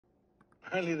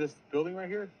apparently this building right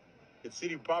here, it's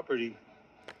city property,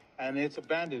 and it's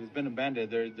abandoned. It's been abandoned.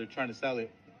 They're trying to sell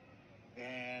it,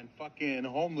 and fucking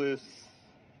homeless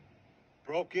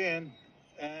broke in,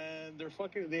 and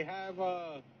they have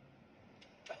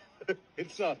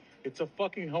it's a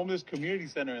fucking homeless community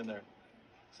center in there.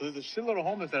 So there's a shitload of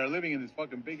homeless that are living in this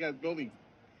fucking big ass building,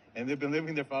 and they've been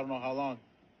living there for I don't know how long.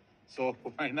 So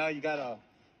right now you got a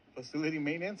facility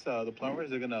maintenance. The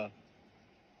plumbers, they're gonna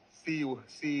see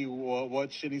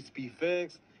what shit needs to be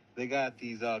fixed. They got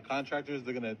these contractors.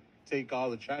 They're gonna take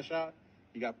all the trash out.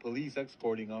 You got police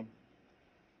escorting them.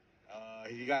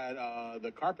 You got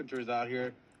the carpenters out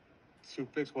here to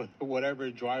fix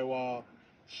whatever drywall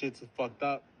shit's fucked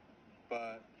up.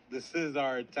 But this is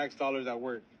our tax dollars at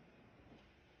work.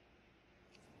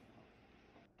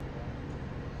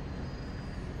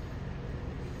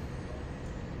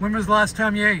 When was the last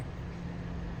time you ate?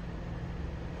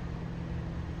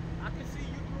 I can see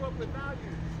you grew up with values.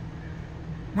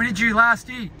 When did you last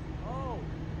eat? Oh,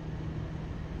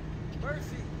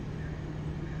 mercy.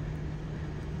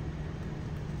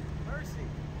 Mercy.